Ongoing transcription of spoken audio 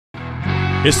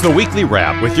It's the Weekly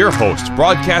Wrap with your host,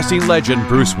 broadcasting legend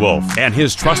Bruce Wolf, and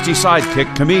his trusty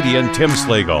sidekick, comedian Tim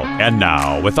Slagle. And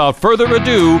now, without further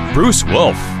ado, Bruce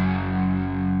Wolf.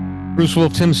 Bruce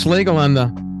Wolf, Tim Slagle on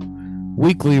the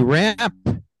Weekly Wrap.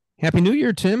 Happy New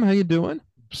Year, Tim. How you doing?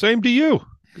 Same to you.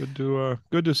 Good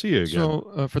to see you again.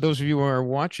 So, for those of you who are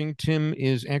watching, Tim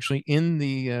is actually in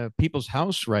the people's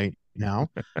house right now.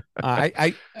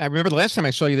 I remember the last time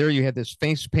I saw you there, you had this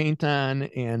face paint on,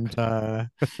 and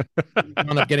you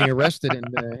wound up getting arrested and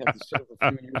had to sit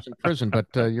a few years in prison. But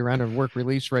you're on a work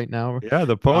release right now. Yeah,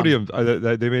 the podium.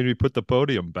 They made me put the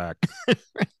podium back.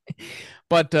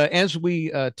 But as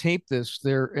we tape this,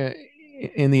 they're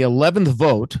in the 11th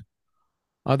vote.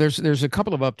 There's a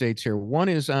couple of updates here. One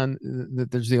is on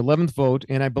there's the 11th vote,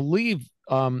 and I believe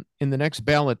in the next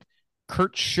ballot,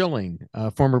 Curt Schilling,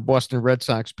 former Boston Red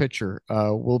Sox pitcher,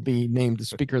 will be named the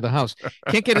Speaker of the House.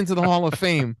 Can't get into the Hall of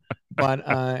Fame,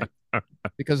 but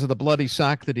because of the bloody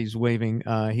sock that he's waving,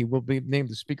 he will be named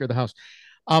the Speaker of the House.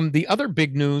 The other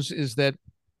big news is that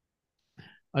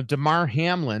Damar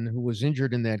Hamlin, who was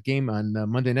injured in that game on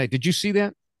Monday night. Did you see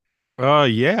that?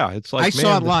 Yeah, it's like I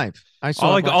saw it live.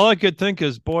 All I could think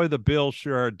is, boy, the Bills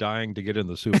sure are dying to get in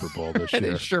the Super Bowl this year.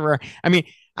 They sure are. I mean,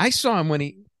 I saw him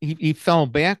when he fell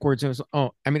backwards. And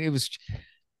it was,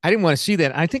 I didn't want to see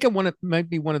that. I think might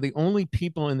be one of the only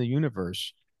people in the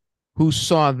universe who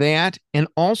saw that and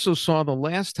also saw the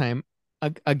last time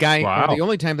a guy, or the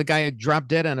only time the guy had dropped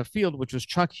dead on a field, which was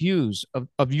Chuck Hughes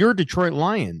of your Detroit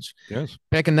Lions. Yes.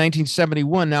 Back in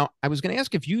 1971. Now, I was going to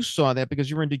ask if you saw that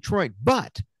because you were in Detroit,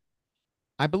 but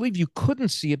I believe you couldn't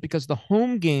see it because the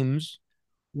home games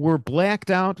were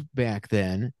blacked out back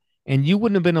then, and you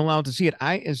wouldn't have been allowed to see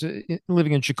it.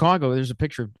 Living in Chicago, there's a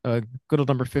picture of good old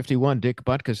number 51, Dick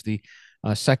Butkus, the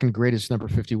second greatest number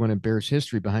 51 in Bears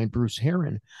history behind Bruce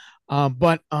Herron.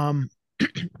 But in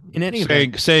any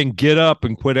event, saying get up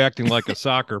and quit acting like a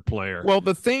soccer player. Well,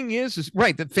 the thing is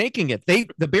right, that faking it.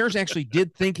 The Bears actually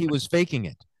did think he was faking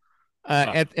it.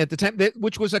 At the time,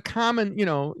 which was a common,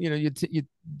 you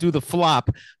do the flop,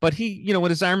 but he,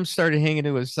 when his arms started hanging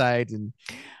to his side, and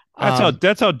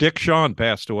that's how Dick Shawn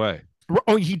passed away.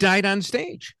 Oh, he died on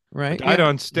stage, right? Died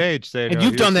on stage. And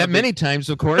you've done that many times,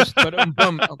 of course, but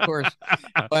of course,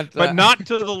 but not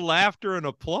to the laughter and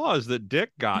applause that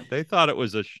Dick got. They thought it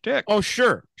was a shtick. Oh,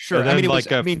 sure. And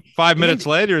then 5 minutes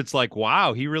later, it's like,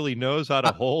 wow, he really knows how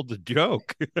to hold the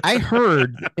joke. I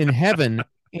heard in heaven,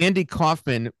 Andy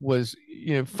Kaufman was,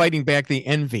 fighting back the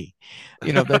envy,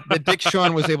 that Dick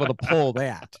Shawn was able to pull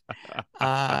that.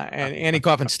 And Andy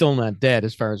Kaufman's still not dead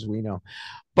as far as we know.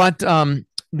 But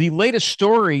the latest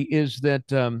story is that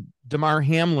Damar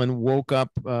Hamlin woke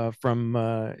up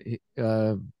from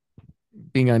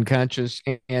being unconscious.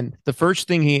 And the first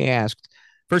thing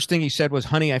he said was,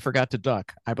 "Honey, I forgot to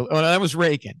duck." That was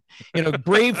Reagan.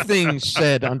 Brave things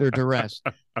said under duress.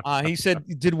 He said,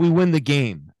 "Did we win the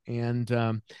game?"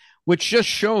 And which just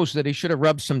shows that he should have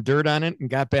rubbed some dirt on it and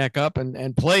got back up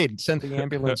and played, sent the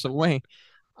ambulance away.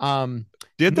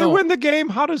 Did they win the game?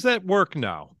 How does that work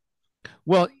now?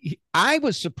 Well, I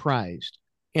was surprised,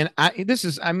 and I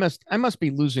must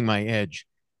be losing my edge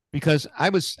because I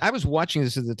was watching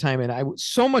this at the time, and I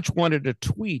so much wanted to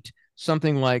tweet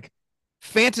something like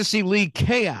 "Fantasy League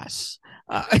Chaos."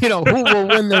 Who will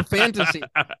win their fantasy?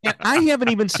 And I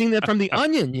haven't even seen that from The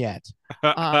Onion yet.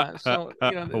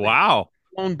 Wow.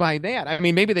 Blown by that. I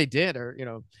mean, maybe they did, or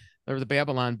the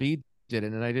Babylon Bee did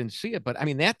it, and I didn't see it. But I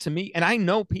mean, that to me, and I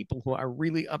know people who are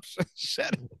really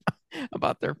upset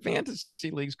about their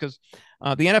fantasy leagues because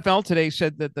the NFL today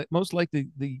said that most likely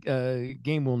the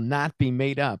game will not be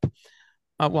made up.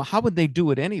 Well, how would they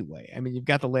do it anyway? I mean, you've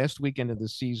got the last weekend of the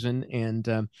season,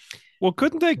 and well,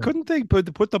 couldn't they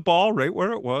put the ball right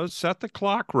where it was, set the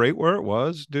clock right where it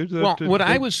was?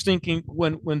 I was thinking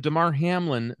when Damar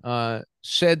Hamlin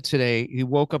said today, he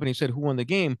woke up and he said, "Who won the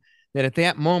game?" That at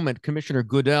that moment, Commissioner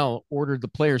Goodell ordered the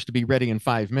players to be ready in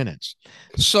 5 minutes.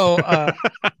 So,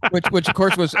 which of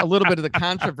course was a little bit of the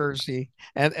controversy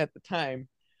at the time.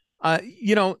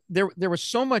 There was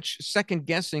so much second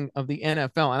guessing of the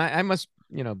NFL, and I must,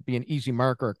 be an easy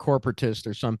mark or a corporatist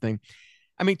or something.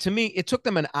 I mean, to me, it took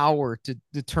them an hour to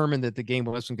determine that the game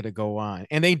wasn't going to go on.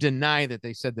 And they deny that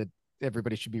they said that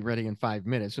everybody should be ready in 5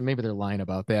 minutes. And maybe they're lying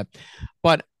about that.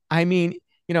 But I mean,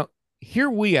 here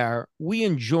we are. We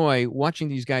enjoy watching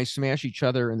these guys smash each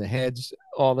other in the heads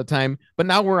all the time. But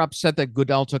now we're upset that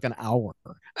Goodell took an hour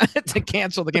to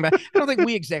cancel the game. I don't think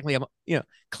we exactly have,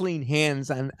 clean hands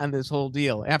on this whole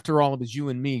deal. After all, it was you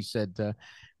and me, said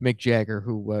Mick Jagger,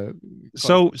 who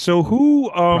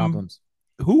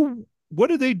what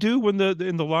do they do when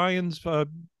in the Lions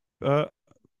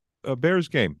Bears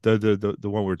game, the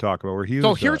one we were talking about, where he was.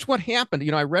 So here's what happened.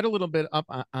 I read a little bit up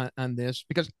on this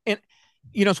because, and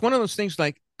it's one of those things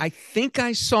like I think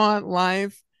I saw it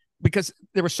live because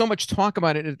there was so much talk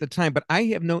about it at the time, but I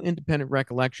have no independent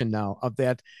recollection now of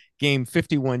that game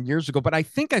 51 years ago. But I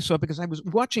think I saw it because I was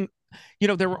watching.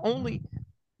 There were only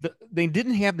they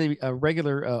didn't have the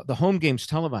regular the home games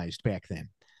televised back then.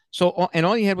 So, and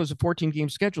all you had was a 14-game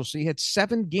schedule. So you had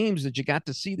 7 games that you got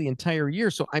to see the entire year.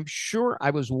 So I'm sure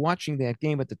I was watching that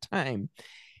game at the time.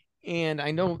 And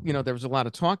I know, there was a lot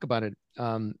of talk about it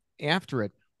after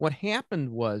it. What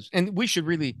happened was, and we should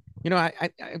really,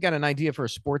 I've got an idea for a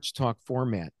sports talk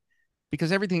format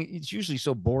because everything, it's usually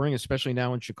so boring, especially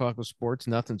now in Chicago sports.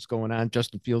 Nothing's going on.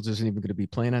 Justin Fields isn't even going to be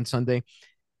playing on Sunday.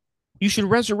 You should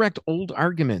resurrect old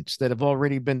arguments that have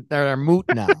already been, that are moot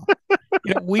now.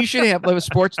 We should have a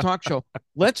sports talk show.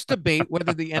 Let's debate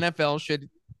whether the NFL should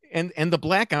end the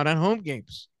blackout on home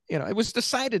games. It was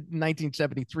decided in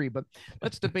 1973, but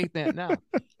let's debate that now.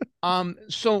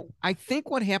 So I think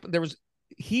what happened, there was,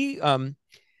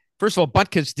 first of all,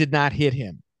 Butkus did not hit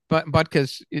him, but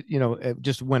Butkus, it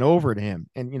just went over to him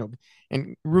and,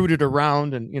 and rooted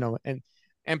around and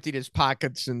emptied his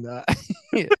pockets and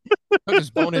took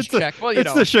his bonus check. Well,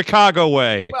 it's the Chicago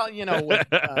way. Well, when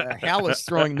Hal is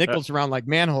throwing nickels around like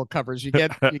manhole covers, you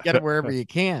get it wherever you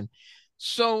can.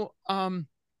 So,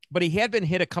 but he had been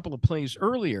hit a couple of plays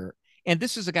earlier, and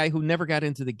this is a guy who never got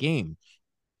into the game,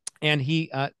 and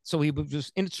so he was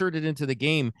just inserted into the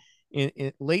game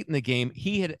late in the game.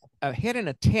 He had had an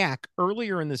attack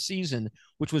earlier in the season,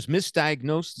 which was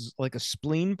misdiagnosed as like a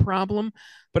spleen problem,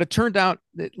 but it turned out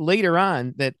that later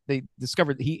on that they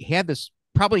discovered that he had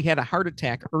probably had a heart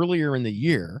attack earlier in the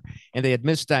year, and they had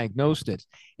misdiagnosed it.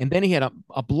 And then he had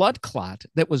a blood clot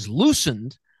that was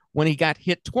loosened when he got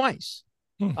hit twice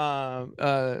by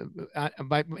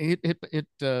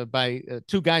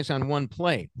 2 guys on one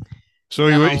play.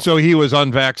 So he was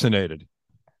unvaccinated.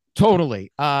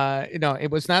 Totally.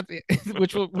 It was not,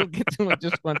 which we'll get to in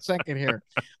just 1 second here.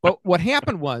 But what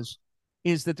happened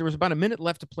is that there was about a minute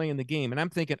left to play in the game. And I'm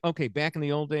thinking, okay, back in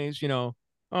the old days,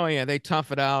 oh yeah, they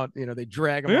tough it out. They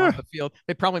drag him off the field.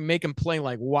 They probably make him play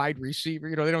like wide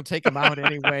receiver. They don't take him out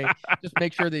anyway. Just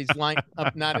make sure that he's lined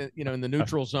up, not in the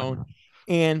neutral zone.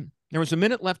 And there was a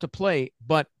minute left to play,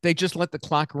 but they just let the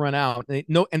clock run out. And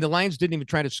the Lions didn't even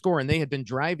try to score, and they had been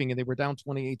driving, and they were down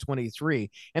 28-23.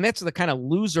 And that's the kind of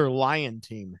loser Lion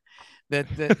team that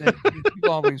people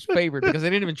always favored because they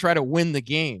didn't even try to win the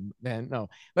game. Then no,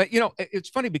 but it's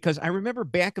funny because I remember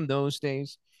back in those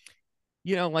days.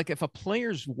 Like if a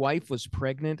player's wife was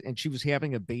pregnant and she was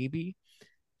having a baby,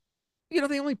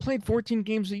 they only played 14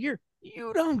 games a year.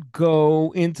 You don't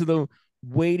go into the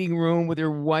waiting room with your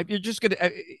wife. You're just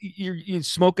you're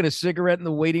smoking a cigarette in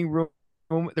the waiting room.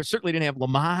 They certainly didn't have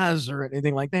Lamaze or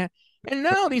anything like that. And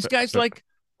now these guys like,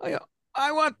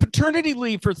 I want paternity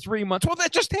leave for 3 months. Well,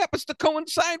 that just happens to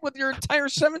coincide with your entire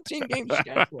 17-game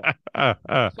schedule.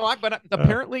 But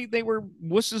apparently they were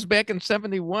wusses back in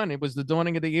 71. It was the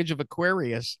dawning of the age of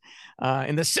Aquarius.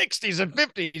 In the 60s and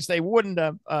 50s, they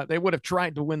would have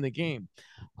tried to win the game.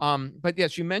 But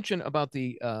yes, you mentioned about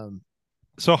the.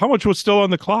 So how much was still on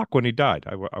the clock when he died?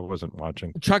 I wasn't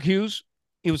watching. Chuck Hughes.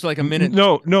 It was like a minute.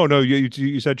 No.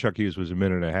 You said Chuck Hughes was a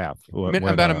minute and a half.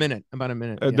 About a minute.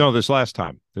 Yeah. No, this last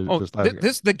time.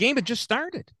 The game had just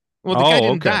started. Well, the guy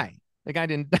didn't die. The guy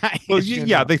didn't die.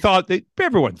 Well,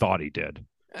 everyone thought he did.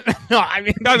 No, I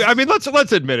mean,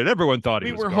 let's admit it. Everyone thought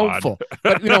he was gone. We were hopeful,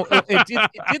 but it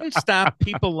didn't stop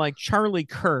people like Charlie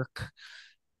Kirk,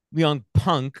 young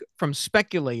punk, from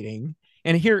speculating.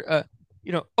 And here,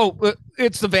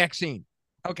 it's the vaccine.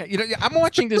 Okay, I'm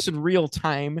watching this in real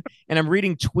time, and I'm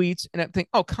reading tweets, and I'm thinking,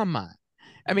 oh, come on.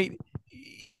 I mean,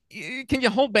 can you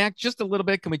hold back just a little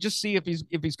bit? Can we just see if he's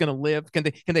going to live? Can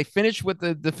they finish with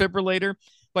the defibrillator?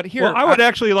 But here, I would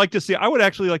actually like to see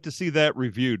that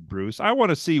reviewed, Bruce. I want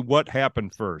to see what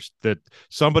happened first. That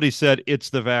somebody said it's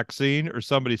the vaccine, or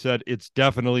somebody said it's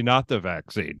definitely not the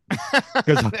vaccine.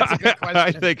 Because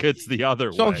I think it's the other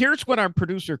way. So here's what our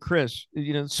producer Chris,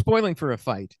 spoiling for a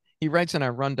fight. He writes in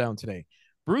our rundown today.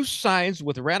 Bruce sides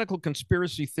with radical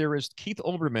conspiracy theorist Keith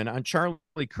Olbermann on Charlie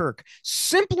Kirk,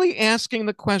 simply asking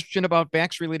the question about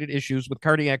vax-related issues with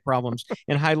cardiac problems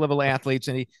in high-level athletes.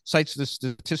 And he cites the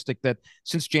statistic that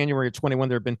since January of 21,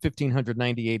 there have been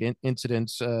 1,598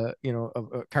 incidents, of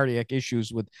cardiac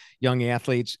issues with young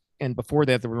athletes. And before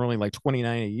that, there were only like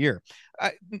 29 a year.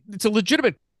 It's a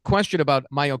legitimate question about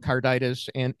myocarditis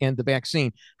and the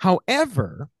vaccine.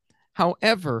 However,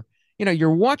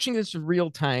 you're watching this in real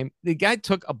time. The guy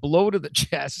took a blow to the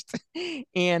chest,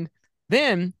 and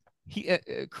then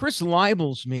Chris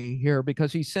libels me here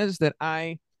because he says that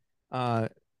I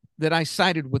that I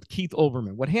sided with Keith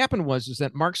Olbermann. What happened is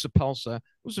that Mark Sapulsa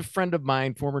was a friend of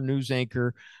mine, former news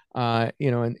anchor,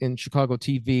 in Chicago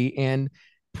TV, and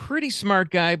pretty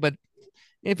smart guy, but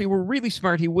if he were really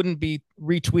smart, he wouldn't be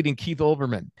retweeting Keith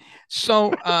Olbermann.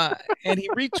 So, and he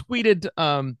retweeted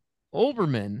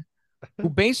Olbermann, who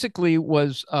basically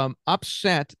was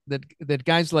upset that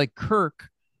guys like Kirk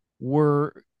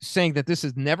were saying that this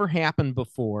has never happened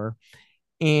before.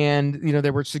 And,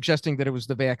 they were suggesting that it was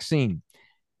the vaccine.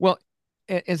 Well,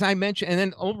 as I mentioned, and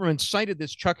then Olbermann cited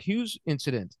this Chuck Hughes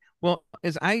incident. Well,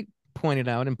 as I pointed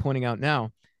out and pointing out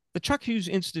now, the Chuck Hughes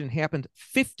incident happened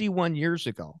 51 years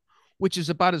ago, which is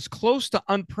about as close to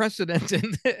unprecedented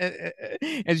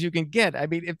as you can get. I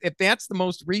mean, if that's the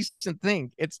most recent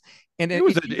thing,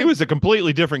 it was a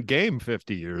completely different game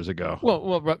 50 years ago.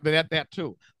 Well, that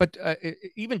too. But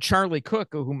even Charlie Cook,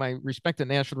 whom I respect at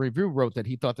National Review, wrote that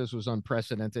he thought this was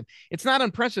unprecedented. It's not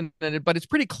unprecedented, but it's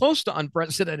pretty close to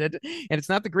unprecedented. And it's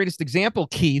not the greatest example,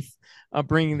 Keith,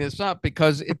 bringing this up,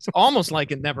 because it's almost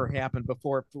like it never happened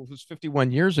before. It was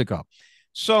 51 years ago.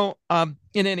 So,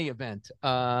 in any event,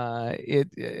 but it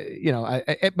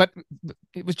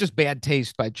was just bad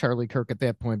taste by Charlie Kirk at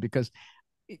that point, because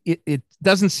it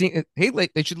doesn't seem. Hey,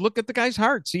 they should look at the guy's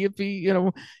heart, see if he,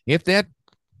 if that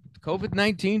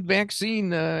COVID-19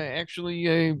 vaccine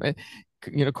actually,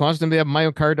 caused him to have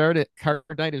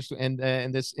myocarditis,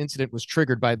 and this incident was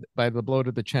triggered by the blow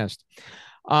to the chest.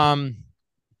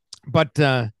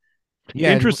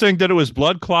 Yeah, interesting that it was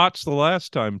blood clots the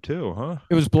last time too, huh?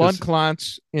 It was blood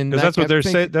clots, because that's what they're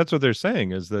saying. That's what they're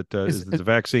saying is that the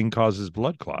vaccine causes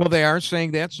blood clots. Well, they are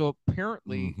saying that. So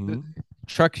apparently,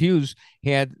 Chuck Hughes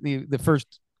had the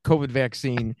first COVID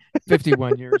vaccine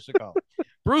 51 years ago.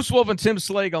 Bruce Wolf and Tim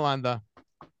Slagle on the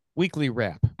Weekly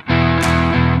Wrap.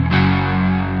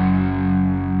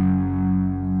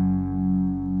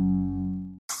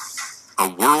 A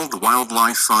World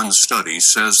Wildlife Fund study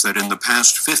says that in the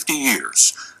past 50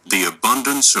 years, the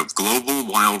abundance of global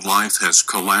wildlife has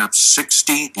collapsed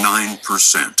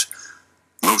 69%,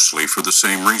 mostly for the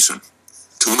same reason.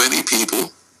 Too many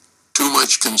people, too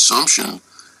much consumption,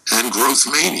 and growth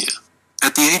mania.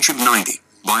 At the age of 90,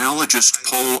 biologist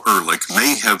Paul Ehrlich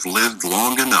may have lived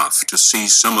long enough to see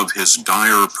some of his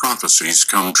dire prophecies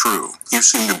come true. You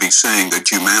seem to be saying that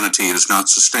humanity is not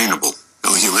sustainable.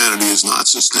 No, humanity is not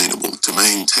sustainable. To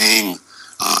maintain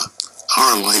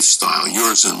our lifestyle,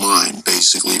 yours and mine,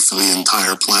 basically, for the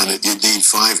entire planet, you'd need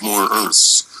 5 more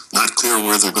Earths. Not clear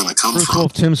where they're going to come from.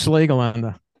 Wolf, Tim Slagle on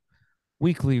the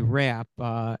Weekly Wrap.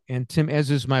 And Tim,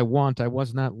 as is my wont, I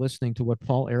was not listening to what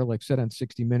Paul Ehrlich said on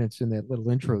 60 Minutes in that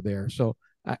little intro there. So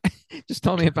just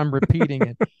tell me if I'm repeating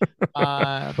it.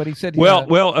 But he said,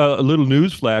 a little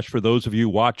news flash for those of you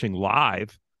watching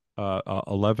live. The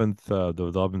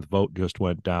 11th vote just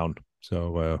went down.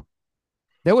 So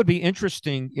that would be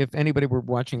interesting if anybody were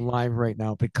watching live right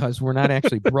now, because we're not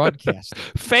actually broadcasting.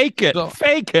 Fake it.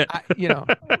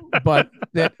 But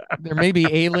that there may be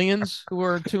aliens who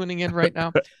are tuning in right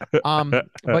now.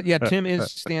 But yeah, Tim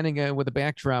is standing with a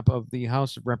backdrop of the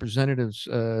House of Representatives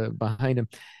behind him.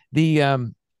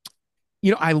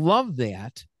 I love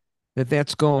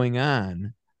that's going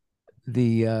on.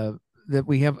 That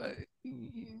we have.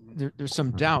 There's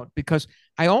some doubt, because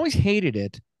I always hated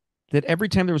it that every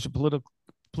time there was a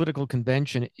political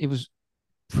convention, it was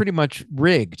pretty much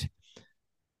rigged.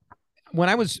 When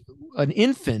I was an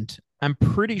infant, I'm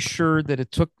pretty sure that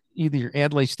it took either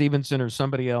Adlai Stevenson or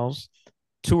somebody else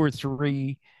 2 or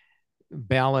 3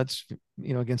 ballots,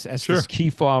 against Estes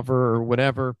Kefauver or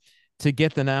whatever, to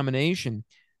get the nomination.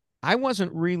 I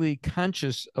wasn't really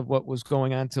conscious of what was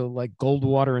going on till like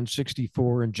Goldwater in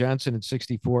 64 and Johnson in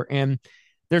 64. And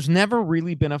there's never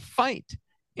really been a fight.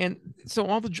 And so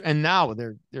now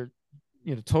they're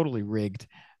totally rigged.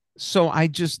 So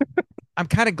I'm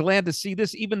kind of glad to see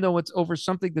this, even though it's over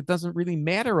something that doesn't really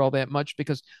matter all that much,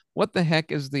 because what the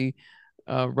heck is the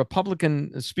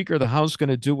Republican Speaker of the House going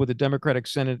to do with the Democratic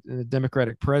Senate and the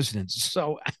Democratic president?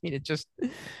 So, it's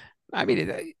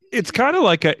kind of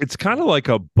like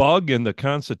a bug in the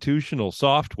constitutional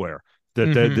software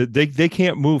that they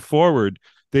can't move forward.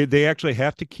 They actually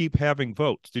have to keep having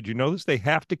votes. Did you know this? They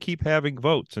have to keep having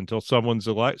votes until someone's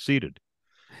seated.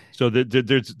 So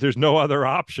there's no other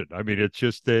option. It's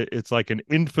just it's like an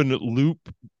infinite loop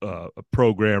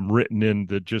program written in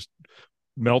that just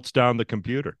melts down the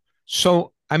computer.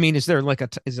 So is there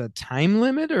is a time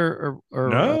limit or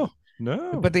no?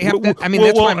 But they have. That's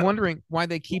why I'm wondering why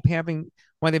they've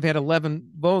had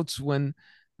 11 votes when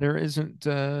there isn't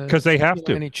because they have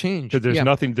to any change. Because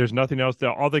there's nothing else that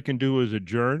all they can do is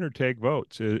adjourn or take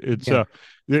votes.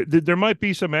 There might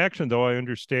be some action, though. I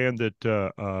understand that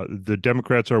the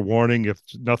Democrats are warning if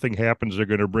nothing happens, they're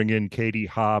going to bring in Katie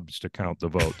Hobbs to count the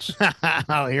votes.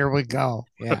 Oh, here we go.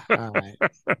 Yeah. All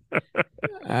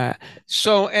right.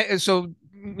 So,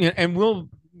 and we'll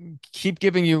keep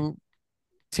giving you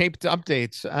taped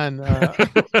updates on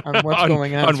what's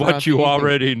going on what you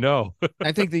already know.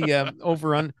 I think the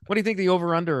what do you think the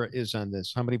over-under is on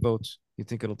this? How many votes do you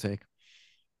think it'll take?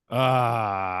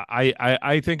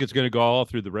 I think it's going to go all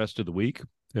through the rest of the week,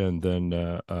 and then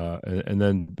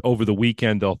over the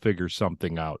weekend they'll figure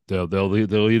something out. They'll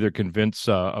either convince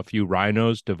a few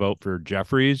rhinos to vote for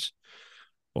Jeffries,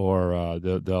 or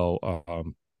they'll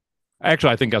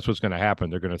actually, I think that's what's going to happen.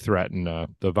 They're going to threaten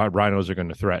the rhinos are going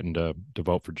to threaten to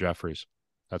vote for Jeffries.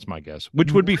 That's my guess,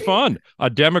 which would be fun. A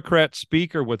Democrat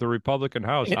speaker with a Republican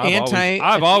House.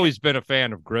 I've always been a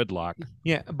fan of gridlock.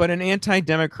 Yeah, but an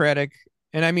anti-democratic,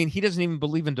 and I mean, he doesn't even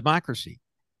believe in democracy,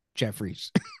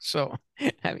 Jeffries. So,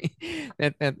 I mean,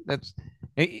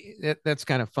 that's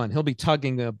kind of fun. He'll be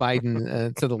tugging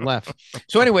Biden to the left.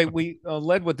 So anyway, we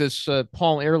led with this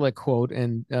Paul Ehrlich quote,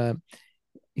 and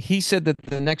he said that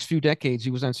the next few decades,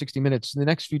 he was on 60 Minutes, the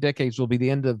next few decades will be the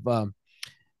end of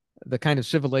the kind of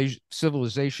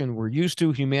civilization we're used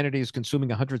to. Humanity is consuming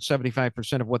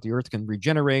 175% of what the earth can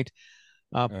regenerate.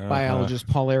 Biologist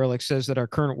Paul Ehrlich says that our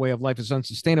current way of life is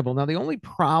unsustainable. Now, the only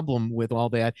problem with all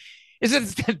that is that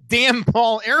it's that damn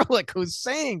Paul Ehrlich who's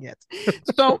saying it.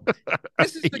 So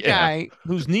this is the guy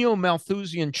whose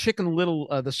neo-Malthusian Chicken Little,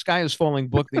 The Sky is Falling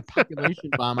book, The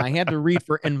Population Bomb, I had to read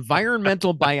for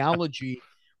environmental biology,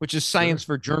 which is science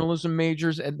for journalism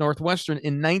majors at Northwestern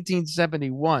in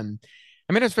 1971.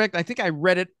 I mean, in fact, I think I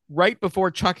read it right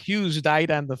before Chuck Hughes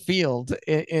died on the field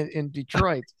in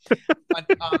Detroit. But,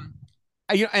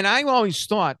 and I always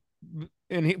thought,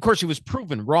 and of course he was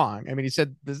proven wrong. I mean, he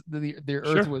said the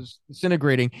earth was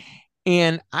disintegrating.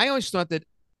 And I always thought that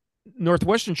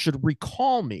Northwestern should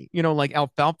recall me, like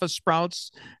alfalfa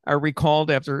sprouts are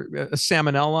recalled after a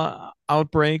salmonella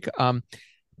outbreak.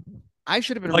 I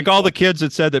should have been like all the kids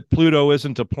that said that Pluto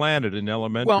isn't a planet in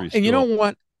elementary school. And you know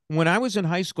what? When I was in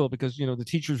high school, because, the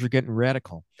teachers were getting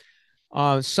radical,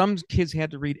 some kids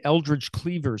had to read Eldridge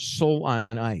Cleaver's Soul on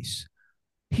Ice.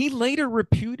 He later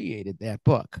repudiated that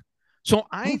book. So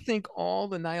I think all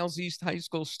the Niles East High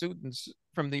School students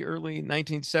from the early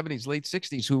 1970s, late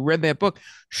 60s who read that book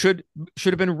should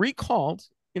have been recalled,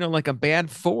 like a bad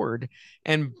Ford,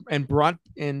 and brought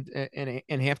and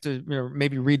have to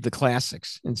maybe read the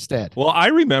classics instead. Well, I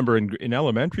remember in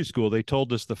elementary school they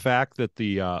told us the fact that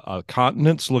the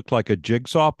continents looked like a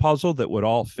jigsaw puzzle that would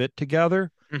all fit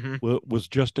together was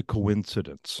just a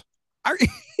coincidence.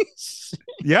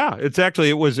 Yeah, it's actually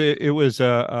it was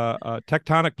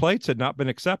tectonic plates had not been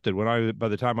accepted by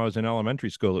the time I was in elementary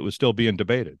school. It was still being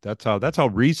debated. That's how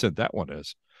recent that one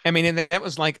is. I mean, and that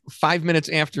was like 5 minutes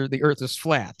after the Earth is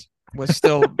flat. Was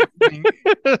still being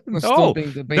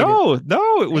debated.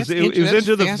 No, it was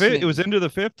into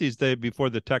the 50s before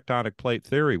the tectonic plate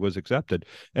theory was accepted.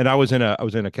 And I was in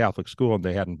a Catholic school and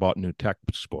they hadn't bought new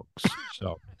textbooks.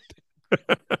 So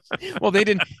well, they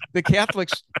didn't. The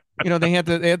Catholics, they had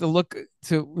to look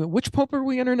to which pope are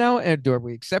we under now? And are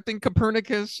we accepting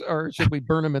Copernicus, or should we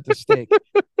burn him at the stake?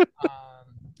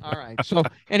 All right. So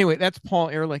anyway, that's Paul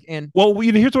Ehrlich. And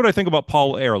here's what I think about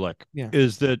Paul Ehrlich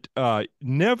is that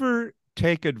never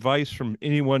take advice from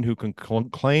anyone who can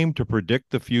claim to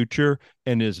predict the future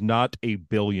and is not a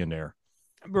billionaire.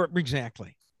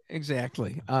 Exactly.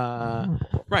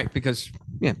 Right. Because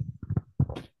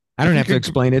I don't have to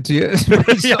explain it to you.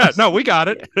 We got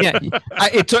it.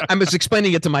 I was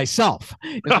explaining it to myself.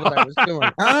 Is what I was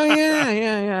doing. Oh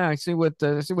yeah. I see what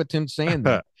Tim's saying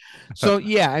there. So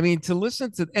I mean, to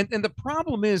listen to and the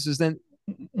problem is then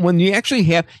when you actually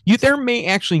there may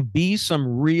actually be some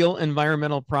real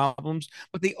environmental problems,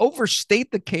 but they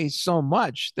overstate the case so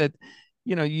much that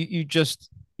you just.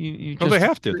 They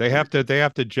have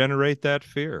to generate that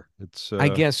fear. It's I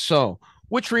guess so.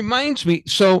 Which reminds me,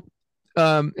 so.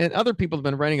 And other people have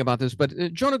been writing about this, but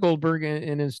Jonah Goldberg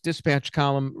in his Dispatch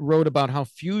column wrote about how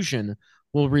fusion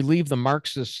will relieve the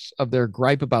Marxists of their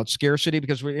gripe about scarcity,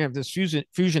 because we have this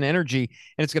fusion energy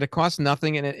and it's going to cost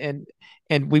nothing, and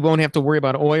we won't have to worry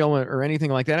about oil or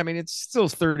anything like that. I mean, it's still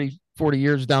 30, 40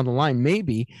 years down the line,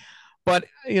 maybe. But,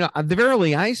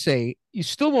 verily, I say you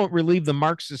still won't relieve the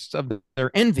Marxists of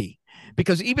their envy.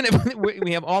 Because even if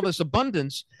we have all this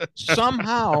abundance,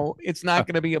 somehow it's not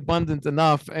going to be abundant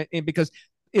enough, because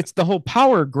it's the whole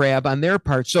power grab on their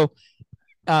part. So,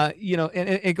 and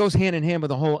it goes hand in hand with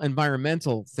the whole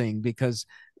environmental thing, because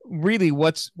really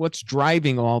what's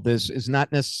driving all this is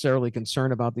not necessarily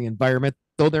concern about the environment,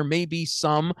 though there may be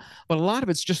some, but a lot of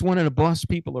it's just wanting to boss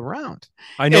people around.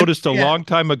 I noticed a long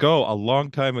time ago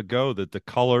that the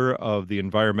color of the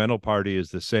environmental party is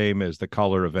the same as the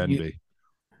color of envy.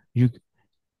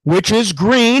 Which is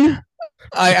green.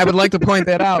 I would like to point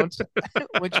that out,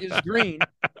 which is green.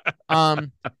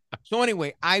 So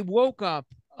anyway, I woke up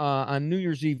on New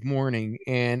Year's Eve morning,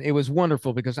 and it was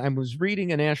wonderful because I was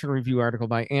reading a National Review article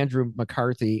by Andrew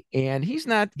McCarthy, and he's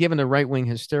not given the right-wing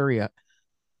hysteria.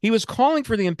 He was calling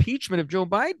for the impeachment of Joe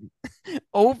Biden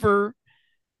over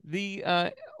the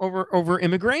over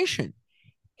immigration,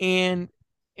 and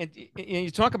you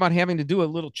talk about having to do a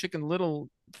little Chicken Little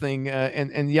thing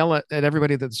and yell at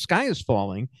everybody that the sky is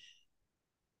falling.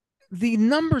 The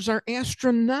numbers are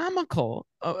astronomical.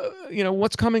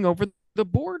 What's coming over the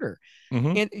border,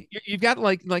 and you've got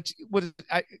like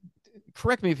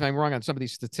correct me if I'm wrong on some of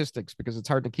these statistics because it's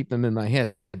hard to keep them in my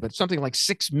head, but something like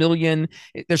 6 million.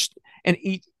 There's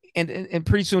and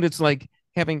pretty soon it's like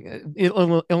having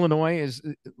Illinois is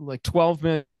like 12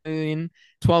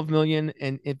 million,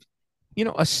 and if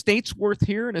a state's worth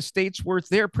here and a state's worth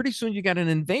there, pretty soon you got an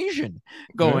invasion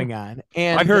going on.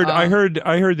 And I heard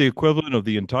the equivalent of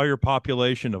the entire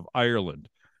population of Ireland.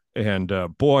 And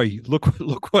boy, look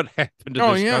what happened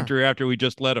to this country after we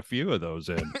just let a few of those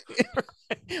in.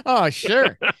 Oh,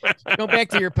 sure. Go back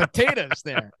to your potatoes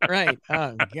there. Right.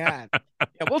 Oh, God. Yeah,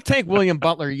 we'll take William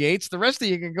Butler Yeats. The rest of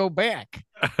you can go back.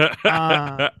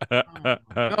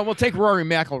 We'll take Rory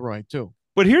McIlroy, too.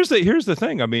 But here's the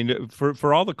thing. I mean,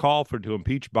 for all the call to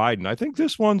impeach Biden, I think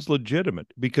this one's legitimate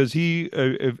because he,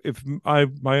 if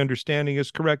my understanding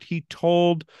is correct, he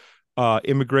told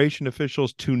immigration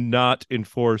officials to not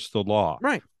enforce the law,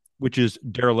 right? Which is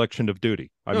dereliction of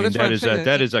duty. I mean,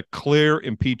 that is a clear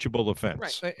impeachable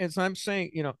offense. Right. As I'm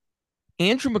saying,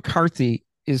 Andrew McCarthy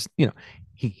is,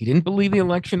 he didn't believe the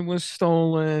election was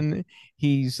stolen.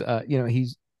 He's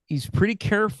pretty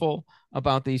careful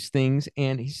about these things.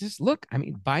 And he says, look, I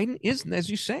mean, Biden isn't, as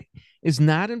you say, is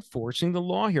not enforcing the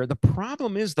law here. The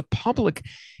problem is the public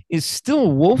is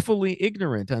still woefully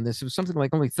ignorant on this. It was something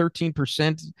like only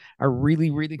 13% are really,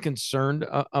 really concerned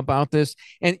about this.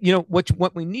 And,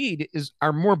 what we need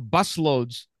are more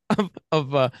busloads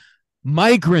of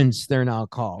migrants, they're now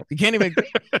called. You can't even,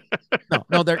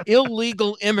 no, they're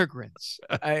illegal immigrants.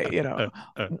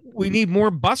 We need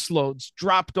more busloads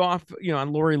dropped off,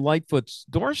 on Lori Lightfoot's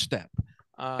doorstep.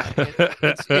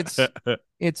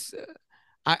 It's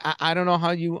I don't know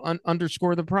how you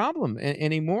underscore the problem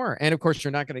anymore. And of course,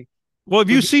 you're not going to. Well, have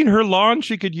you seen her lawn?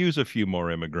 She could use a few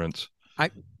more immigrants.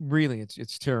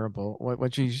 It's terrible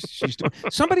what she's doing.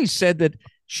 Somebody said that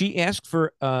she asked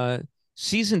for her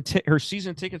season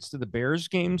tickets to the Bears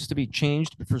games to be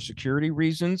changed for security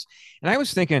reasons. And I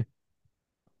was thinking,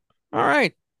 all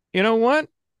right, you know what?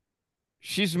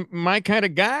 She's my kind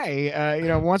of guy,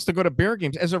 wants to go to Bear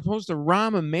games as opposed to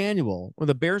Rahm Emanuel, when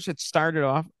the Bears had started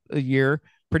off a year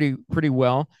pretty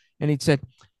well. And he'd said,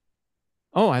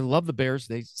 oh, I love the Bears.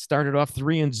 They started off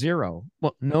 3-0.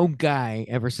 Well, no guy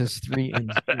ever says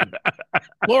 3-0.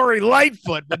 Lori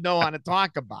Lightfoot would know how to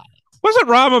talk about it. Wasn't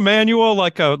Rahm Emanuel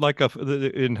like a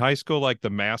in high school, like the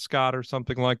mascot or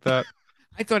something like that?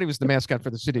 I thought he was the mascot for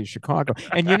the city of Chicago.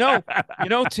 And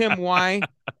Tim, why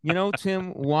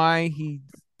he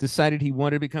decided he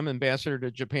wanted to become ambassador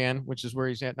to Japan, which is where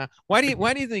he's at now. Why do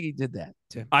you think he did that,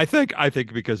 Tim? I think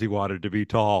because he wanted to be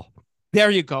tall. There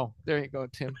you go,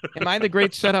 Tim. Am I the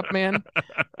great setup man,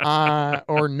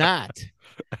 or not?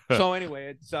 So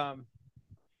anyway,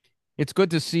 it's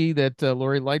good to see that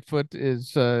Lori Lightfoot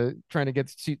is trying to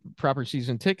get proper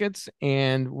season tickets,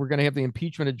 and we're going to have the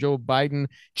impeachment of Joe Biden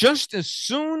just as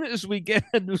soon as we get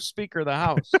a new Speaker of the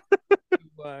House.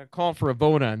 To, call for a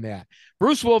vote on that.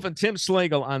 Bruce Wolf and Tim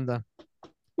Slagle on the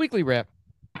Weekly Wrap.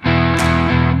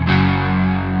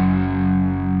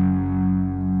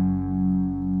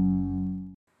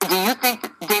 Do you think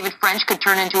David French could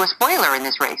turn into a spoiler in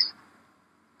this race?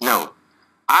 No.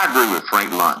 I agree with Frank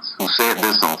Luntz, who said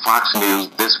this on Fox News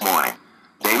this morning.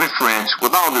 David French,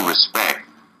 with all due respect,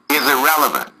 is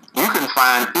irrelevant. You can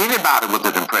find anybody with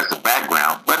an impressive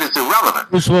background, but it's irrelevant.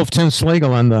 Bruce Wolf, Tim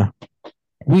Slagle on the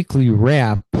Weekly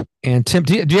Wrap. And Tim,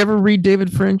 do you ever read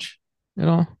David French at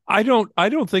all? I don't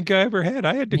think I ever had.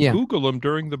 I had to Google him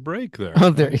during the break there. Oh,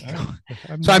 there you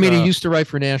go. He used to write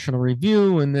for National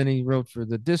Review, and then he wrote for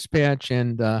the Dispatch,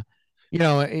 and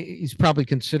he's probably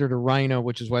considered a rhino,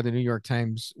 which is why the New York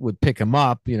Times would pick him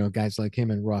up. Guys like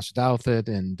him and Ross Douthat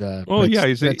and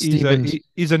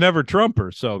he's a never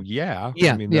Trumper. So yeah.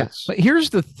 Yeah, I mean, yeah. that's... But here's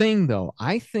the thing, though.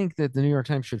 I think that the New York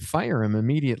Times should fire him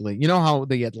immediately. You know how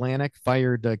the Atlantic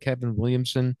fired Kevin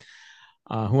Williamson,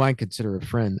 who I consider a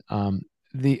friend.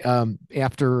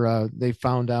 After they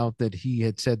found out that he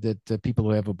had said that people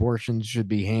who have abortions should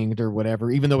be hanged or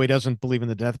whatever, even though he doesn't believe in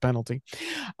the death penalty.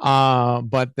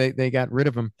 But they got rid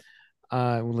of him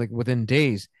like within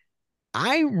days.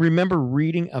 I remember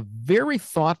reading a very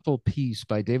thoughtful piece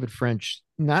by David French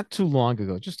not too long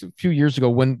ago, just a few years ago,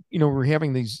 when we're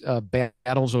having these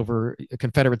battles over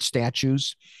Confederate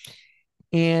statues.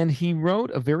 And he wrote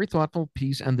a very thoughtful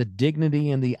piece on the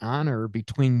dignity and the honor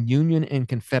between Union and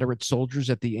Confederate soldiers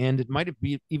at the end. It might have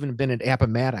even been at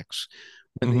Appomattox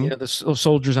when the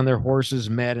soldiers on their horses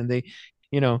met, and they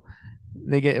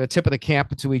get a tip of the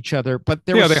cap to each other. But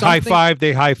there was they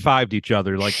high-fived each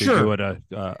other like they do at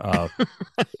a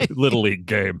Little League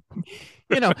game.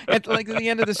 At like the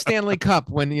end of the Stanley Cup,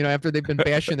 when after they've been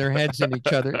bashing their heads in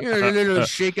each other, they're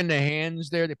shaking the hands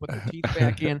there. They put the teeth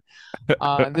back in.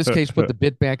 In this case, put the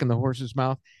bit back in the horse's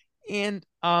mouth. And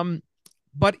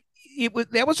but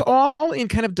that was all in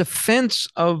kind of defense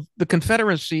of the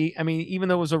Confederacy. I mean, even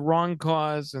though it was a wrong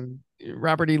cause and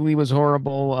Robert E. Lee was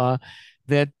horrible,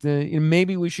 that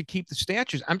maybe we should keep the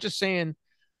statues. I'm just saying.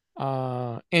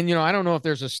 And I don't know if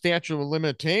there's a statute of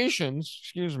limitations,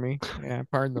 excuse me,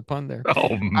 pardon the pun there,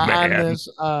 on this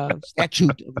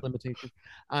statute of limitations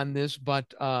on this,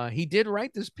 but he did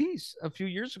write this piece a few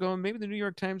years ago, and maybe the New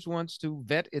York Times wants to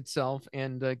vet itself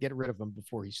and get rid of him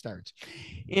before he starts.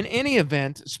 In any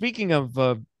event, speaking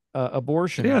of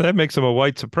abortion, that makes him a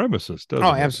white supremacist, doesn't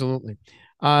it? Absolutely.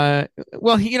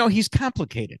 Well, he's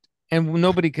complicated, and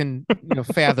nobody can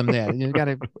fathom that. You got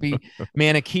to be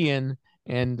Manichaean.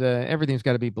 And everything's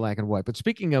got to be black and white. But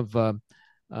speaking of the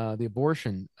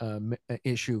abortion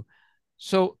issue,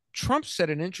 so Trump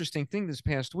said an interesting thing this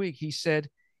past week. He said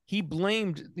he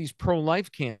blamed these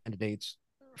pro-life candidates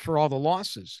for all the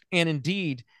losses. And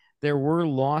indeed, there were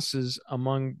losses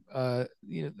among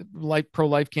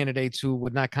pro-life candidates who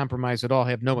would not compromise at all,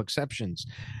 have no exceptions.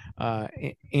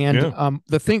 The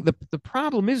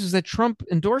problem is that Trump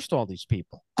endorsed all these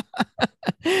people.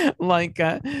 Like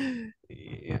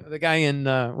the guy in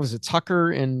was it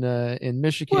Tucker in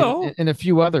Michigan, and a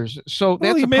few others. So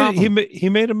that's he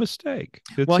made a mistake.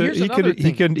 He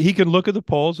can look at the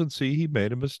polls and see he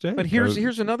made a mistake. But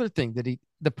here's another thing that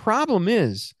the problem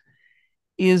is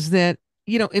that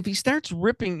if he starts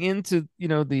ripping into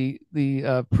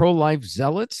the pro-life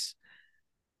zealots,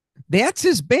 that's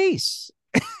his base.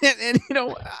 and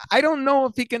I don't know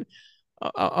if he can.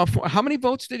 How many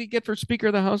votes did he get for Speaker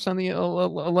of the House on the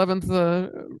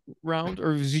 11th round, or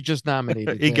was he just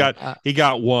nominated? He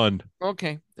got one.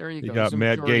 Okay, there you go. He got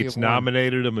Matt Gaetz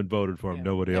nominated him and voted for him.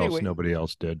 Yeah. Nobody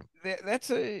else did.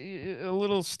 That's a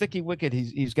little sticky wicket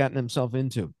he's gotten himself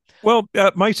into. Well,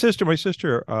 my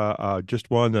sister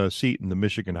just won a seat in the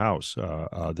Michigan House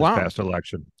this past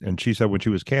election, and she said when she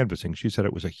was canvassing, she said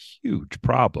it was a huge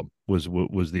problem was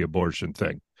the abortion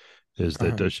thing. Is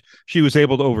that she was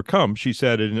able to overcome, she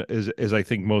said, and as I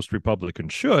think most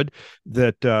Republicans should,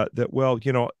 that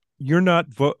you're not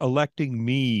electing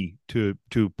me to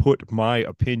put my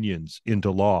opinions into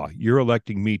law. You're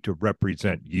electing me to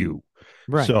represent you.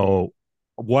 Right. So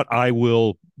what I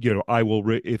will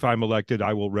if I'm elected,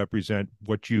 I will represent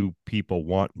what you people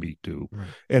want me to. Right.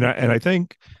 And I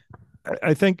think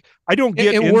I don't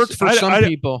get it works for some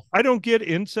people. I don't get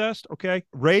incest. Okay.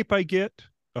 Rape, I get.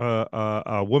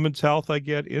 Women's health, I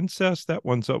get. Incest, that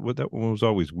one was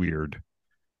always weird.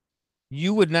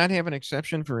 You would not have an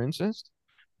exception for incest?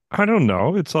 I don't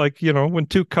know. It's like, when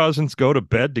two cousins go to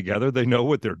bed together, they know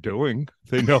what they're doing.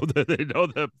 They know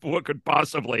that what could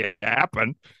possibly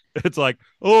happen. It's like,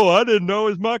 oh, I didn't know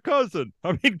it was my cousin.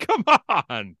 I mean, come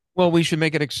on. Well, we should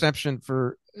make an exception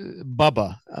for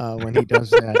Bubba when he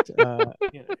does that.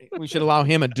 We should allow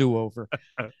him a do-over.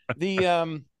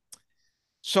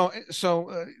 So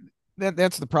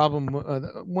that's the problem.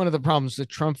 One of the problems that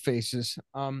Trump faces.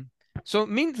 So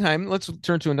meantime, let's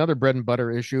turn to another bread and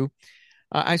butter issue.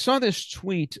 I saw this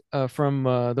tweet from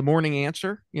the Morning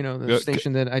Answer, the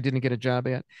station that I didn't get a job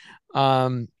at.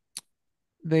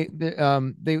 They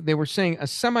were saying a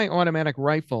semi-automatic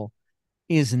rifle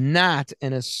is not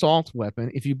an assault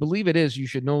weapon. If you believe it is, you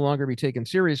should no longer be taken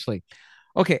seriously.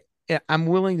 Okay. I'm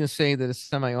willing to say that a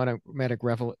semi-automatic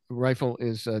rifle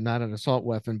is not an assault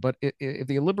weapon, but if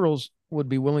the liberals would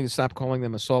be willing to stop calling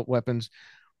them assault weapons,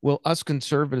 will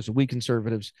we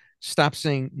conservatives stop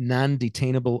saying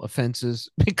non-detainable offenses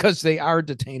because they are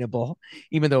detainable,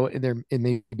 even though it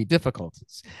may be difficult.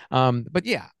 But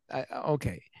yeah,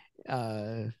 okay.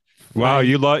 Wow,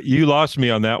 you lost me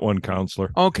on that one,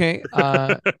 counselor. Okay.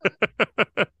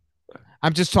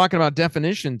 I'm just talking about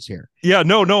definitions here. Yeah,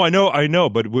 no, I know,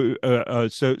 but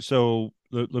so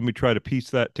let me try to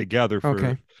piece that together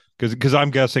for because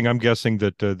I'm guessing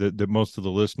that that most of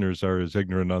the listeners are as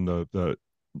ignorant on the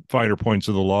finer points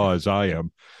of the law as I am.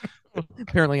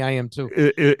 Apparently, I am too.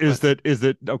 Is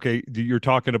that okay? You're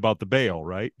talking about the bail,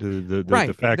 right? Right.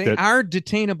 The fact they that are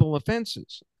detainable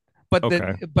offenses, but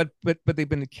okay. but they've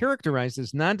been characterized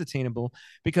as non-detainable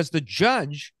because the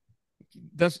judge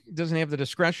doesn't have the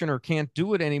discretion or can't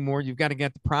do it anymore. You've got to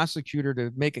get the prosecutor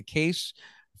to make a case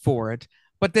for it.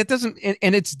 But that doesn't,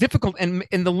 and it's difficult, and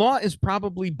the law is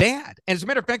probably bad. And as a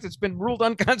matter of fact, it's been ruled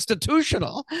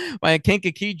unconstitutional by a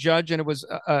Kankakee judge, and it was,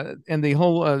 and the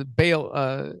whole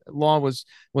bail law was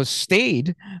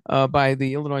stayed by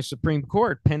the Illinois Supreme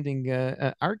Court pending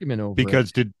argument over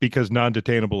it. Because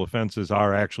non-detainable offenses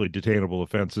are actually detainable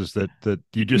offenses that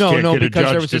you just can't get a judge because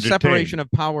there was to a separation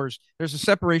of powers. There's a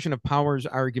separation of powers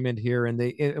argument here, and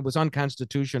it was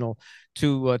unconstitutional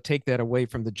to take that away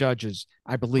from the judges.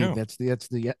 I believe that's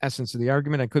the essence of the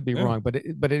argument. I could be wrong, but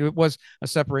it was a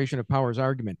separation of powers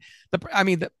argument.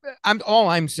 All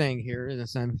I'm saying here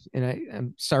is I'm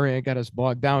sorry I got us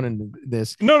bogged down in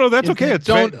this. No, that's okay. It's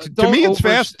to me it's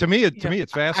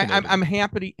fascinating. I'm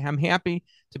happy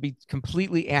to be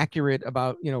completely accurate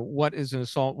about what is an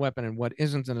assault weapon and what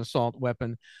isn't an assault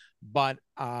weapon, but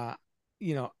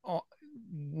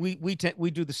we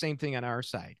do the same thing on our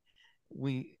side.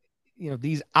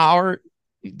 These are,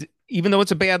 even though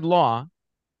it's a bad law,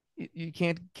 you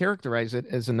can't characterize it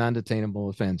as a non-detainable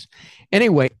offense.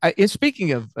 Anyway,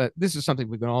 speaking of, this is something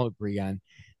we can all agree on.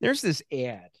 There's this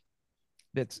ad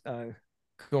that's going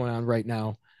on right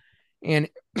now, and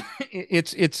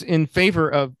it's in favor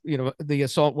of the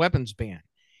assault weapons ban.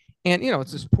 And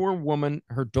it's this poor woman.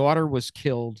 Her daughter was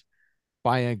killed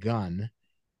by a gun,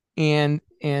 and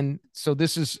so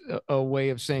this is a way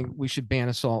of saying we should ban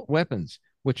assault weapons,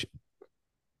 which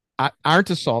aren't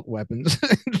assault weapons.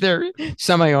 They're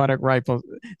semi-automatic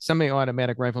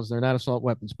rifles. They're not assault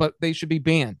weapons, but they should be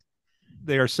banned.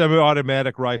 They are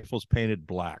semi-automatic rifles painted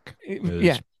black.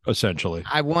 Essentially.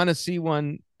 I want to see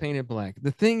one painted black.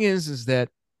 The thing is that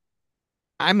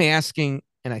I'm asking,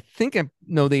 and I think I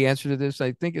know the answer to this.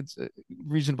 I think it's a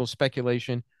reasonable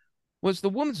speculation. Was the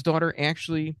woman's daughter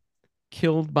actually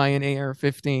killed by an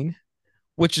AR-15,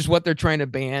 which is what they're trying to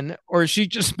ban, or is she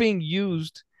just being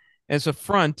used as a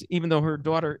front, even though her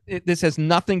daughter, this has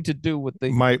nothing to do with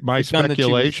my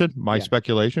speculation.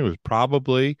 Speculation was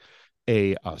probably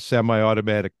a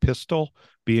semi-automatic pistol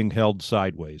being held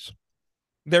sideways.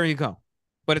 There you go.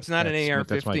 But it's not an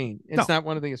AR-15. It's not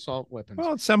one of the assault weapons.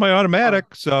 Well, it's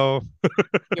semi-automatic, so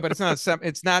yeah, but it's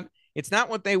not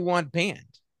what they want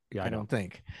banned. Yeah, I don't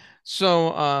think.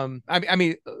 So I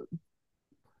mean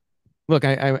look,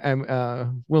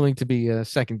 I'm willing to be a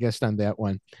second guest on that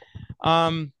one.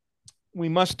 We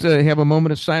must have a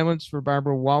moment of silence for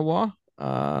Barbara Wawa.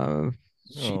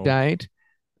 She died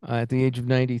at the age of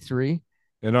 93.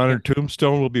 And on her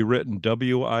tombstone will be written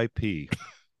WIP.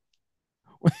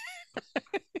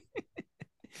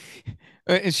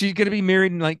 Is she going to be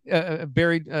married and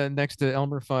buried next to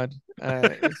Elmer Fudd?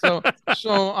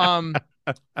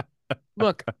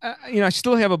 Look, I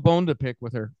still have a bone to pick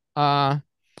with her.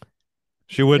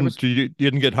 She wouldn't. You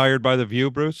didn't get hired by The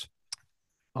View, Bruce?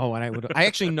 Oh, and I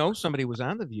actually know somebody was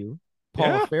on The View.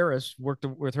 Paula Ferris worked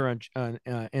with her on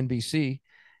NBC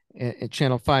at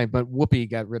Channel 5, but Whoopi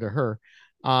got rid of her.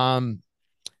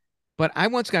 But I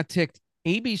once got ticked.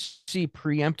 ABC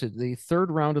preempted the third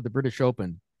round of the British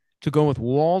Open to go with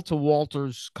Walter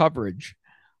Walters coverage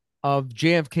of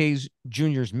JFK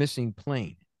Jr.'s missing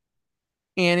plane.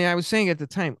 And I was saying at the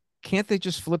time, can't they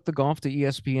just flip the golf to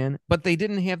ESPN? But they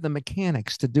didn't have the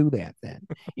mechanics to do that then,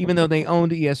 even though they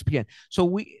owned ESPN. So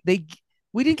we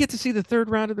didn't get to see the third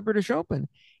round of the British Open,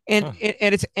 and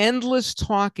it's endless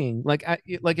talking. Like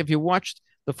if you watched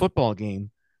the football game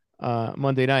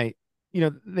Monday night,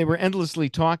 they were endlessly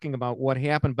talking about what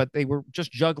happened, but they were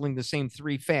just juggling the same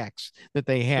three facts that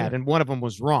they had, and one of them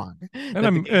was wrong. And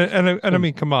I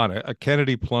mean, come on, a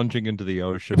Kennedy plunging into the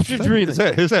ocean. Is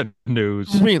that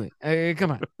news? Really?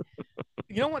 Come on.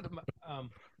 You know what?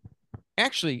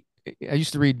 Actually, I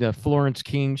used to read Florence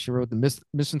King. She wrote the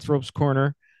Misanthrope's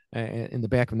Corner in the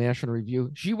back of National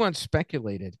Review. She once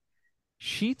speculated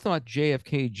she thought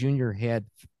JFK Jr. had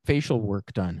facial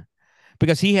work done,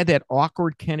 because he had that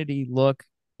awkward Kennedy look,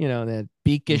 that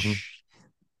beakish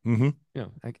Mm-hmm.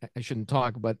 I shouldn't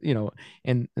talk, but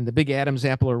and the big Adam's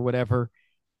apple or whatever.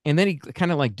 And then he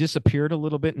kind of like disappeared a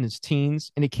little bit in his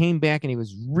teens, and he came back and he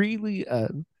was really a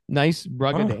nice,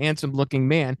 rugged, handsome looking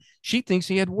man. She thinks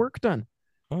he had work done.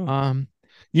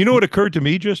 You know what occurred to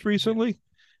me just recently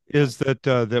is that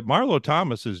that Marlo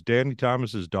Thomas is Danny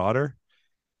Thomas's daughter.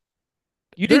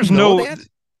 You didn't know that?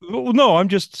 Well, no, I'm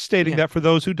just stating that for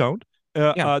those who don't.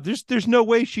 Yeah. There's no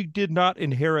way she did not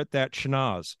inherit that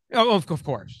schnoz. Oh, of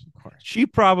course. She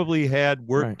probably had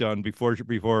work done before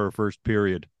her first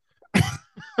period.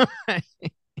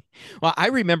 Well, I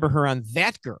remember her on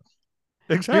That Girl.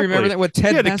 Exactly. You remember that with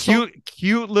Ted? She had Bessel? a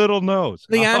cute little nose.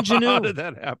 Leon Janou. How did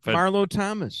that happen? Marlo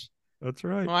Thomas. That's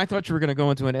right. Well, I thought you were going to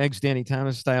go into an eggs Danny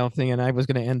Thomas style thing, and I was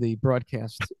going to end the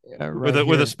broadcast with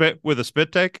a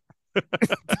spit take.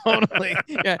 Totally.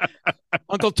 Yeah.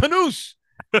 Uncle Tanous.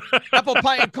 Apple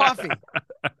pie and coffee.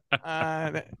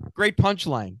 Great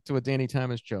punchline to a Danny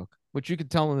Thomas joke, which you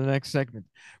could tell in the next segment.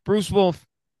 Bruce Wolf.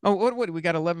 Oh, what we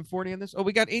got 11:40 on this? Oh,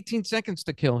 we got 18 seconds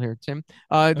to kill here, Tim.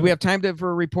 Do we have time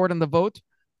for a report on the vote?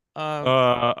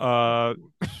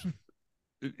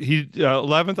 He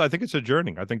 11th. I think it's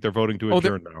adjourning. I think they're voting to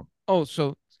adjourn now. Oh,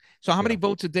 so how many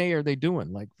votes a day are they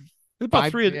doing? Like about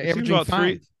five, three. It seems about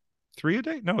five. Three a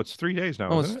day. No, it's 3 days now.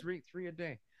 Oh, isn't it's it? three a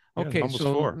day. Yeah, Okay, almost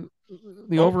so 4.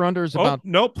 the over under is about.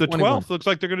 Nope, the 21. 12th looks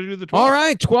like they're going to do the 12th. All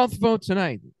right, 12th vote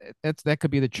tonight. That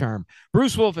could be the charm.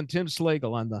 Bruce Wolf and Tim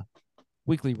Slagle on the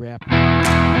weekly wrap.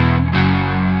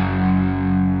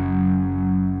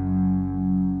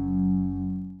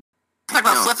 Talk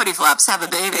about flippity flops, have a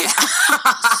baby.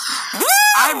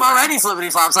 I'm already flippity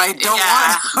flops. I don't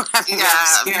want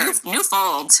to. New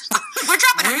fold. We're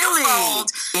dropping a new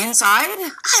fold. Inside?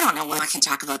 I don't know when I can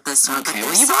talk about this one. Okay,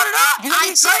 well, you brought it up. You got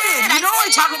me excited. You know I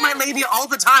talk with my labia all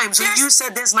the time, so you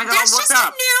said this and I got all looked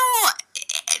up. There's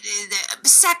just a new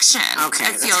section. Okay.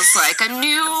 It feels like a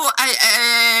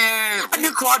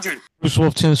new quadrant. Bruce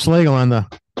Wolf, Tim Slagle on the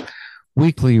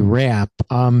weekly wrap.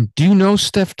 Do you know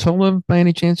Steph Tolav by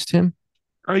any chance, Tim?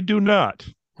 I do not.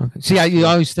 Okay. See, you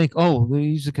always think, oh,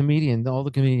 he's a comedian. All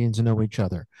the comedians know each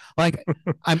other. Like,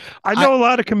 I know a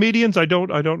lot of comedians. I don't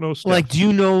know Steph. Like, do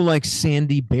you know like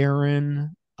Sandy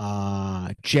Barron,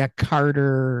 Jack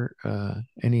Carter,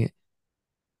 any?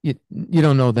 You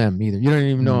don't know them either. You don't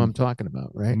even know who I'm talking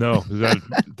about, right? No, is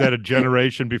that a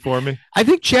generation before me? I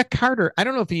think Jack Carter. I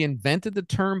don't know if he invented the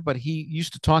term, but he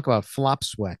used to talk about flop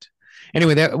sweat.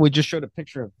 Anyway, that we just showed a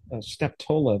picture of Steph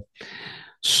Tolav.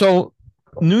 So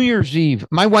New Year's Eve,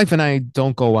 my wife and I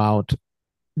don't go out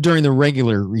during the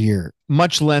regular year,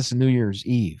 much less New Year's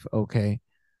Eve. Okay.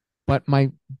 But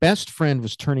my best friend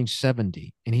was turning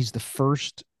 70, and he's the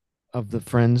first of the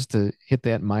friends to hit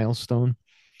that milestone.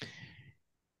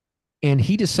 And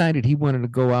he decided he wanted to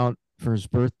go out for his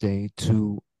birthday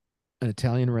to an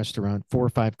Italian restaurant, 4 or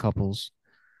 5 couples,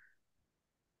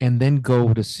 and then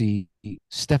go to see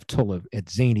Steph Tolav at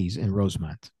Zanies in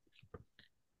Rosemont.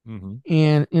 Mm-hmm.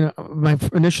 And my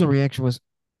initial reaction was,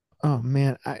 "Oh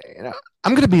man,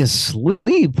 I'm going to be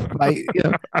asleep by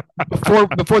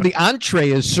before the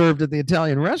entree is served at the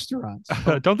Italian restaurants."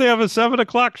 So, don't they have a 7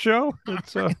 o'clock show?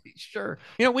 Sure,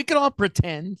 we could all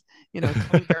pretend, clean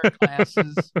our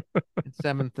classes at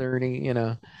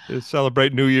 7:30. To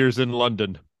celebrate New Year's in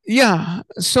London. Yeah,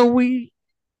 so we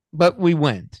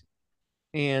went,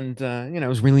 and I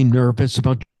was really nervous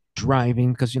about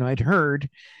driving because I'd heard.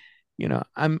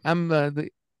 I'm the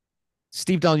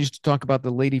Steve Dahl used to talk about the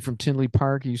lady from Tinley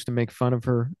Park. He used to make fun of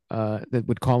her that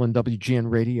would call in WGN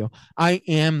radio. I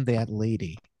am that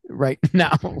lady right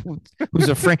now who's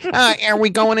afraid. Are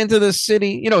we going into the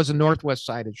city? It's the northwest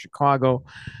side of Chicago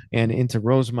and into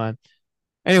Rosemont.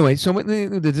 Anyway, so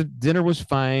the dinner was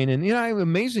fine. And,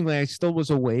 amazingly, I still was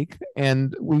awake.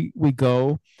 And we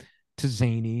go to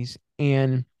Zanies.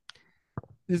 And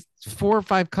there's 4 or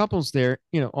 5 couples there,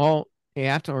 all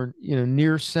at or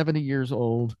near 70 years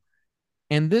old,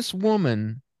 and this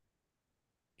woman,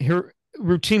 her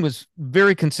routine was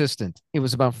very consistent. It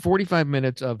was about 45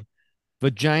 minutes of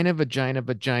vagina,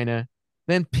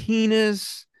 then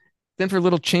penis, then for a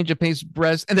little change of pace,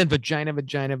 breast, and then vagina.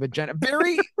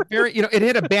 Very, very, it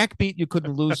hit a backbeat. You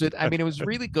couldn't lose it. I mean, it was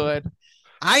really good.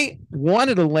 I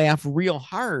wanted to laugh real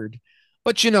hard,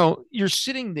 but you're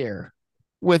sitting there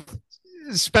with,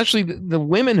 especially the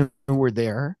women who were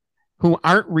there, who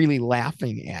aren't really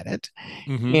laughing at it.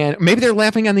 Mm-hmm. And maybe they're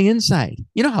laughing on the inside.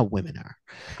 You know how women are.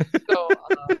 So,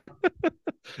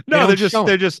 no,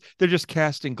 they're just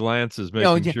casting glances,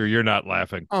 making sure you're not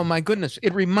laughing. Oh my goodness.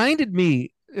 It reminded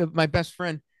me of my best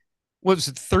friend. What was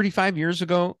it, 35 years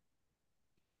ago?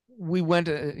 We went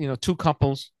to, 2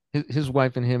 couples, his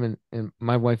wife and him and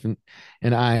my wife and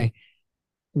I.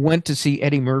 went to see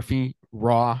Eddie Murphy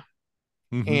Raw,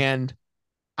 and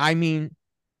I mean,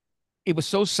 it was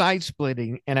so side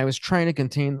splitting, and I was trying to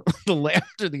contain the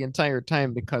laughter the entire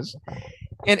time because,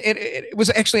 and it was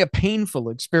actually a painful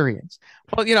experience.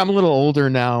 Well, I'm a little older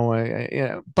now,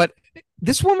 but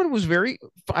this woman was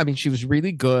she was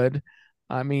really good.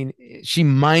 I mean, she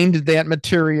mined that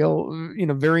material,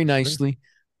 very nicely,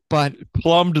 but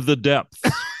plumbed the depth,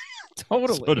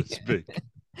 totally, so to speak.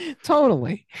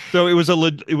 Totally. So it was a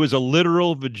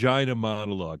literal vagina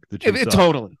monologue that you saw.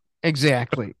 Totally.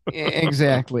 Exactly.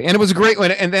 Exactly. And it was a great one.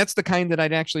 And that's the kind that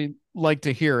I'd actually like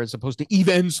to hear as opposed to Eve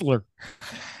Ensler.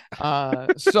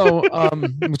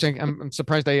 Which I'm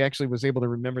surprised I actually was able to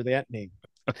remember that name.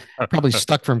 Probably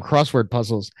stuck from crossword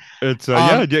puzzles. It's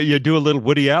you do a little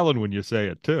Woody Allen when you say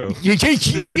it too.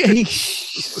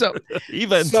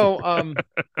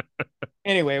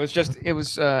 Anyway,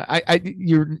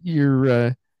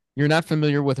 you're not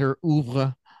familiar with her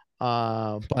oeuvre.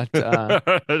 But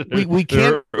we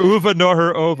can't uva nor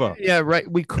her ova. Yeah, right.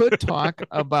 We could talk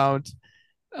about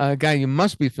a guy you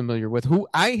must be familiar with, who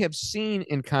I have seen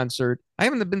in concert. I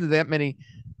haven't been to that many,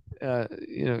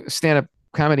 stand-up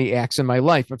comedy acts in my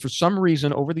life, but for some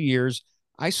reason, over the years,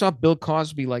 I saw Bill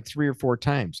Cosby like 3 or 4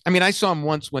 times. I mean, I saw him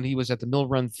once when he was at the Mill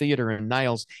Run Theater in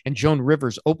Niles, and Joan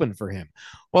Rivers opened for him.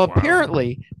 Well,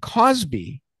 apparently,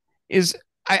 Cosby is.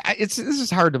 This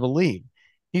is hard to believe.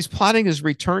 He's plotting his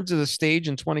return to the stage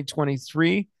in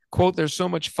 2023. Quote, "There's so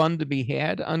much fun to be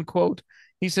had," unquote.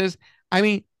 He says, I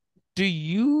mean, do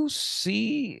you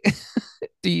see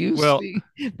see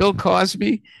Bill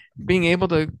Cosby being able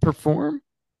to perform?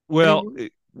 Well,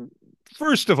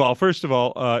 first of all,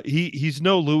 he's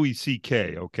no Louis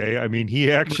C.K., okay? I mean,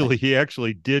 he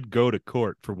actually did go to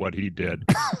court for what he did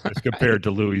as compared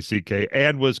to Louis C.K.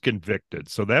 and was convicted.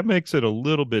 So that makes it a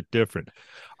little bit different.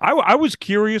 I was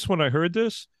curious when I heard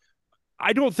this.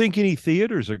 I don't think any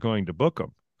theaters are going to book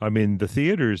him. I mean, the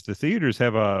theaters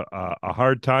have a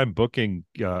hard time booking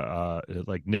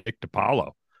like Nick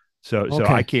DiPaolo. So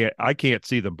I can't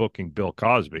see them booking Bill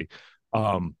Cosby.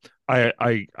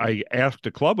 I asked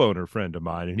a club owner friend of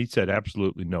mine, and he said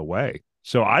absolutely no way.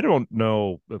 So I don't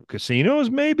know, casinos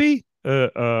maybe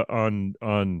on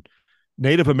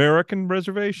Native American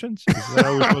reservations. Is that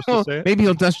how we're supposed to say it? Maybe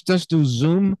he'll just do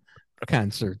Zoom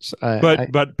concerts.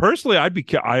 But personally, I'd be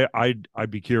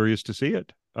curious to see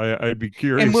it. I'd be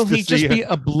curious. And will he just be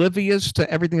oblivious to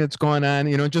everything that's going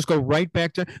on? Just go right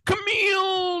back to Camille.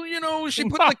 She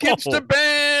put the kids to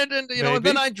bed, and and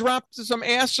then I dropped some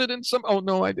acid and some. Oh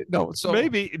no, I didn't. No, so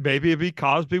maybe it'd be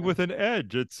Cosby with an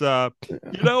edge. It's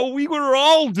we were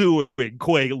all doing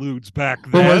Quaaludes back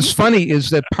then. But what's funny is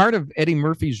that part of Eddie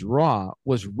Murphy's Raw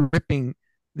was ripping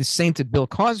the sainted Bill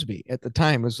Cosby at the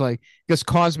time. It was like, because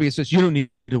Cosby says, "You don't need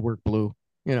to work blue,"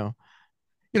 you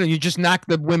just knock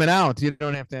the women out. You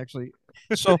don't have to actually.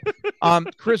 So,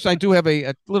 Chris, I do have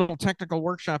a little technical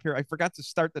workshop here. I forgot to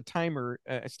start the timer.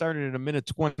 I started at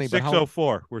 1:20.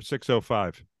 6:04. We're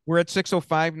 6:05. We're at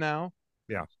 6:05 now.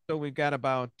 Yeah. So we've got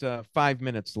about 5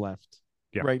 minutes left.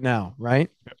 Yeah. Right now, right?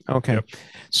 Yep. Okay. Yep.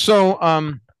 So,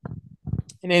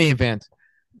 in any event,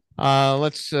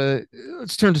 let's turn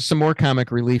to some more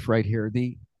comic relief right here.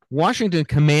 The Washington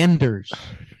Commanders,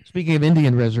 speaking of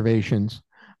Indian reservations,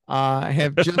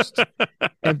 have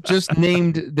just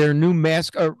named their new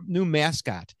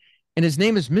mascot, and his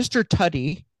name is Mr.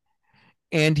 Tuddy,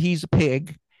 and he's a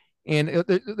pig, and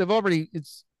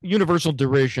it's universal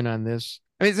derision on this.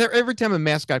 I mean, every time a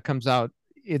mascot comes out,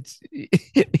 it's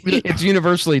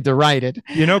universally derided.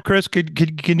 Chris, can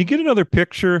you get another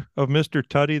picture of Mr.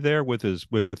 Tuddy there with his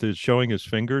showing his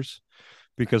fingers?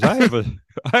 Because I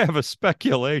have a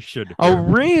speculation here. Oh,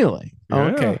 really? Yeah.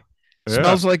 Okay. Yeah.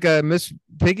 Smells like a Miss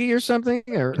Piggy or something?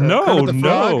 No.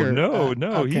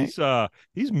 Okay.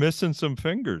 He's missing some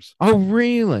fingers. Oh,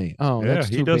 really? Oh, yeah. That's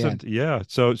He too doesn't. bad. Yeah.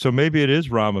 So maybe it is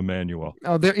Rahm Emanuel.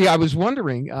 Oh, there. Yeah, I was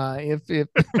wondering if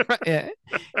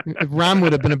Rahm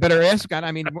would have been a better mascot.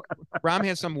 I mean, Rahm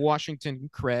has some Washington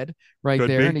cred Could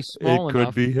there, be. and he's small It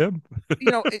enough. could be him.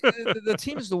 The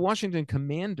team is the Washington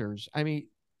Commanders. I mean,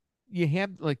 you have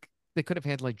they could have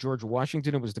had like George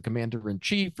Washington, who was the commander in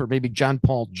chief, or maybe John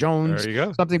Paul Jones. There you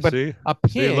go. Something, but See? a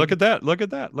pig. Look at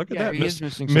that. He is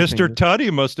missing some Mr. fingers.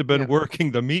 Tuddy must have been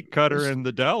working the meat cutter in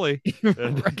the deli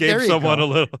and Right, gave someone a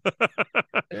little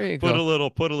There you put go. a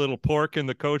little pork in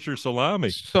the kosher salami.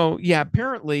 So yeah,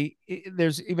 apparently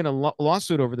there's even a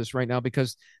lawsuit over this right now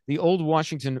because the old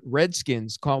Washington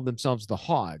Redskins called themselves the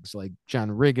Hogs, like John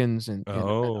Riggins and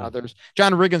others.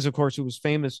 John Riggins, of course, who was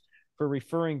famous for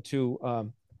referring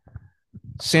to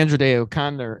Sandra Day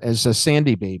O'Connor as a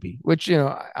Sandy Baby, which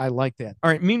I like that.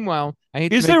 All right. Meanwhile, I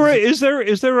hate. Is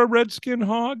there a redskin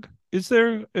hog? Is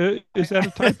there is that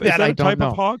a type? Is that a type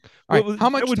of hog? All right, how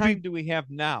much time do we have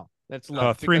now? That's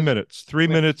left. 3 minutes. 3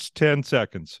 minutes 10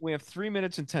 seconds. We have 3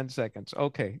 minutes and 10 seconds.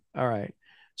 Okay. All right.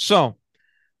 So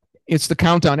it's the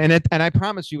countdown, and I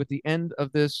promise you, at the end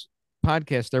of this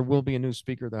podcast, there will be a new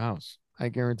Speaker of the House. I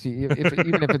guarantee you,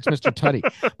 even if it's Mr. Tuddy.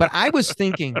 But I was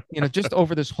thinking, just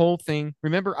over this whole thing.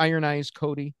 Remember Iron Eyes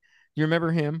Cody? You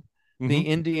remember him? Mm-hmm. The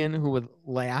Indian who would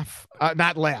laugh,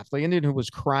 not laugh. The Indian who was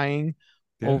crying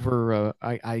over,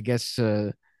 I guess,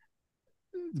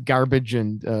 garbage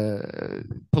and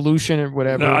pollution or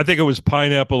whatever. No, I think it was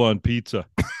pineapple on pizza.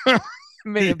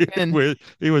 May have been.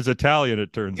 He was Italian,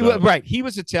 it turns out. Right. He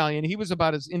was Italian. He was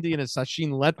about as Indian as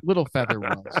Sachin Littlefeather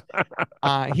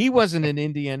was. He wasn't an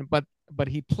Indian, but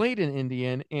he played an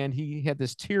Indian, and he had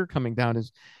this tear coming down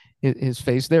his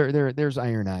face. There's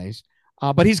Iron Eyes.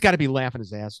 But he's got to be laughing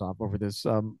his ass off over this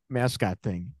mascot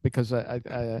thing, because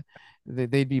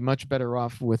they'd be much better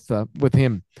off with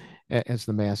him as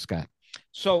the mascot.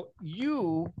 So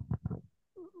you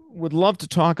would love to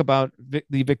talk about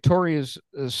the Victoria's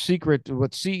Secret,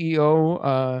 what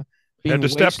CEO had to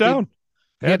step down.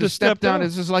 Had to step down.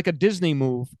 This is like a Disney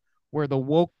move where the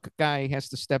woke guy has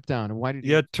to step down. And why did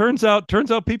he? Yeah, it turns out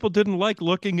people didn't like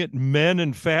looking at men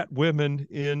and fat women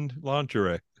in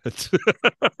lingerie.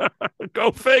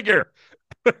 Go figure.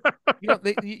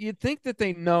 You'd think that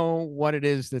they know what it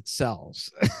is that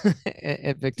sells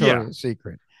at Victoria's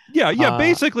Secret. Yeah.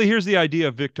 Basically, here's the idea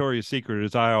of Victoria's Secret,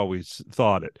 as I always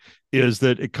thought it, is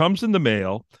that it comes in the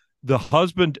mail. The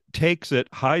husband takes it,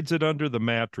 hides it under the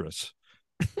mattress.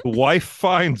 The wife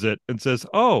finds it and says,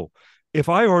 "Oh, if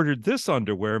I ordered this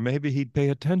underwear, maybe he'd pay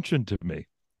attention to me."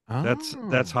 Oh.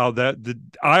 That's how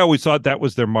I always thought that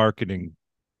was their marketing.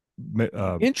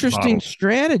 Interesting model.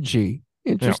 Strategy.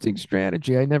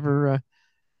 Strategy. I never.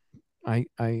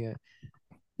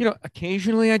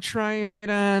 Occasionally I try it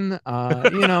on.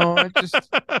 Just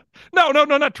no,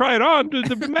 not try it on.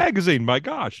 The magazine. My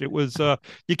gosh, it was.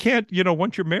 You can't.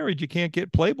 Once you're married, you can't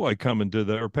get Playboy coming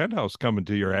to or Penthouse coming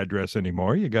to your address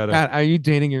anymore. You gotta. God, are you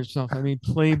dating yourself? I mean,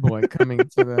 Playboy coming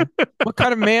to the. What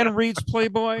kind of man reads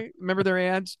Playboy? Remember their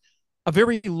ads? A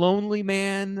very lonely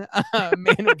man, a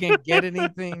man who can't get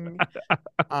anything.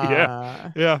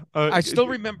 I still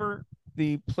remember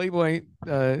the Playboy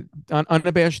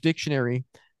Unabashed Dictionary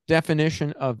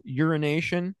definition of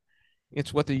urination.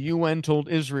 It's what the UN told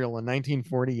Israel in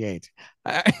 1948.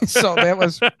 So that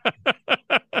was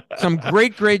some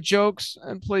great jokes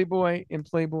on Playboy.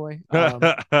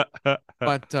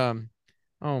 But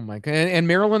oh my God. And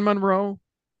Marilyn Monroe.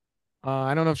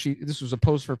 I don't know if this was a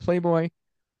post for Playboy,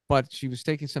 but she was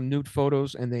taking some nude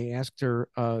photos, and they asked her,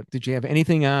 did you have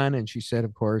anything on? And she said,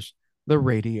 of course, the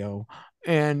radio.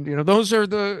 And, those are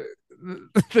the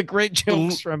great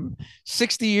jokes from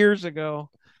 60 years ago.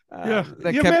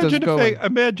 That kept us going.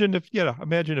 Imagine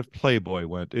if Playboy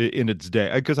went in its day,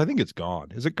 because I think it's gone.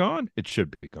 Is it gone? It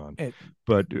should be gone.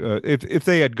 But if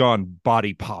they had gone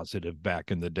body positive back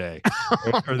in the day,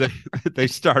 or they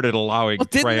started allowing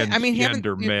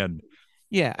transgender men.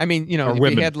 Yeah, I mean, or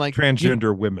women, they had like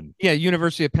transgender women. Yeah,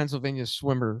 University of Pennsylvania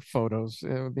swimmer photos. It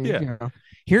would be,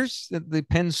 here's the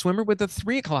Penn swimmer with the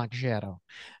 3 o'clock shadow.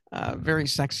 Very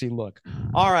sexy look.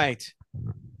 All right.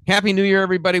 Happy New Year,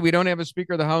 everybody. We don't have a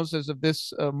Speaker of the House as of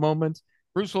this moment.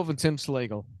 Bruce Wolf and Tim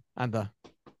Slagle on the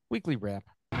Weekly Wrap.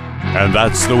 And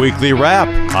that's the Weekly Wrap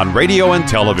on radio and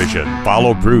television.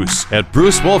 Follow Bruce at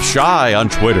Bruce Wolf Shy on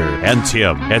Twitter and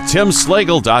Tim at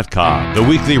timslagle.com. The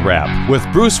Weekly Wrap with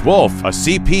Bruce Wolf, a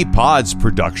CP Pods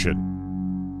production.